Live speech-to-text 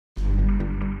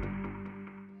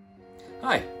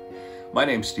Hi, my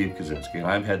name's Steve Kaczynski, and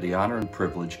I've had the honor and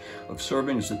privilege of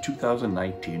serving as the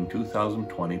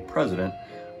 2019-2020 president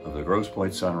of the Grosse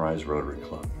Pointe Sunrise Rotary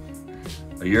Club.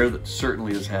 A year that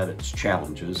certainly has had its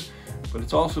challenges, but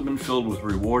it's also been filled with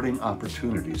rewarding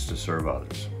opportunities to serve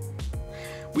others.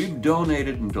 We've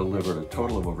donated and delivered a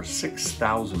total of over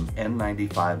 6,000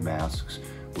 N95 masks,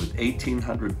 with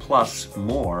 1,800 plus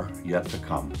more yet to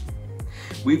come.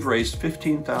 We've raised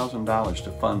 $15,000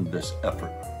 to fund this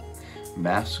effort.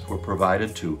 Masks were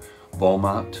provided to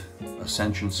Beaumont,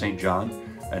 Ascension St. John,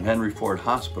 and Henry Ford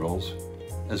hospitals,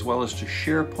 as well as to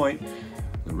SharePoint,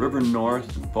 the River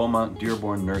North, and Beaumont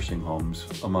Dearborn nursing homes,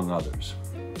 among others.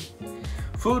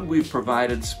 Food we've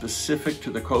provided specific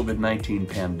to the COVID-19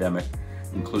 pandemic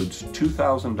includes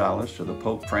 $2,000 to the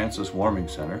Pope Francis Warming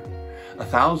Center,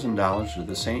 $1,000 to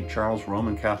the St. Charles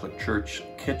Roman Catholic Church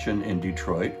Kitchen in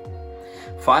Detroit,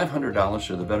 $500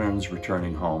 to the Veterans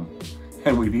Returning Home,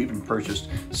 and we've even purchased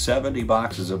 70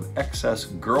 boxes of excess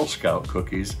Girl Scout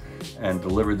cookies and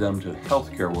delivered them to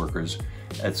healthcare workers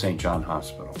at St. John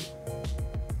Hospital.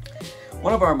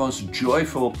 One of our most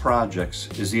joyful projects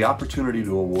is the opportunity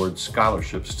to award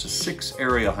scholarships to 6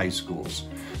 area high schools.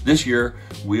 This year,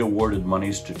 we awarded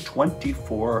monies to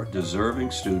 24 deserving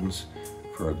students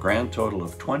for a grand total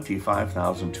of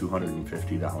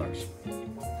 $25,250.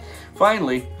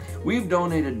 Finally, we've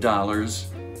donated dollars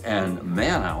and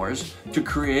man-hours to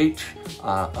create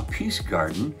a peace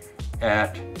garden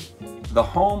at the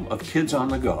home of Kids on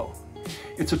the Go.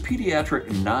 It's a pediatric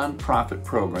nonprofit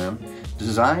program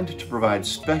designed to provide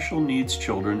special needs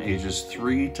children ages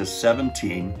 3 to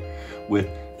 17 with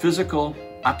physical,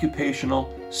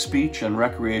 occupational, speech, and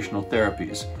recreational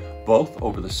therapies, both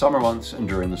over the summer months and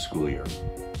during the school year.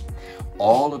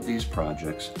 All of these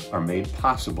projects are made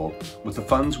possible with the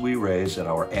funds we raise at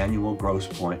our annual Grosse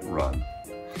Pointe Run.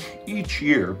 Each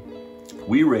year,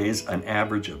 we raise an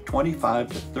average of $25,000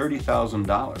 to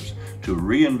 $30,000 to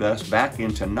reinvest back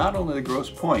into not only the Grosse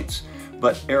Pointes,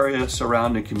 but area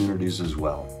surrounding communities as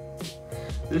well.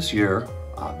 This year,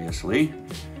 obviously,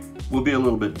 will be a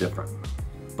little bit different,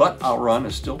 but our run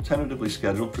is still tentatively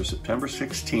scheduled for September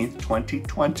 16th,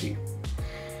 2020.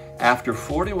 After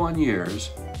 41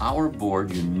 years, our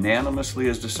board unanimously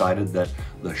has decided that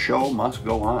the show must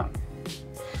go on.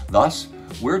 Thus,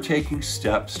 we're taking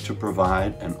steps to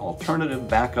provide an alternative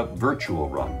backup virtual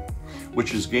run,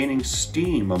 which is gaining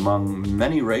steam among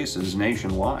many races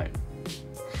nationwide.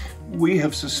 We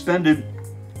have suspended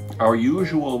our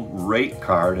usual rate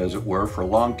card, as it were, for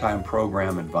longtime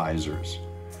program advisors.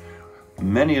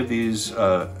 Many of these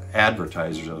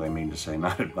advertisers, I mean to say,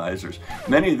 not advisors,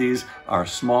 many of these are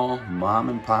small mom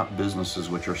and pop businesses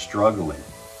which are struggling.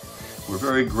 We're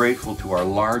very grateful to our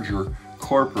larger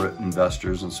corporate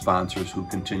investors and sponsors who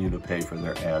continue to pay for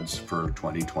their ads for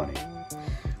 2020.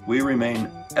 We remain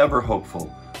ever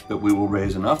hopeful that we will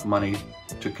raise enough money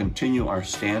to continue our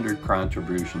standard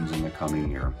contributions in the coming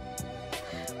year.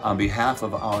 On behalf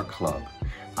of our club,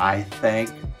 I thank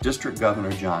District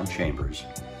Governor John Chambers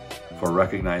for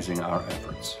recognizing our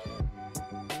efforts.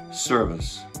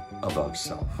 Service above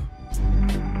self.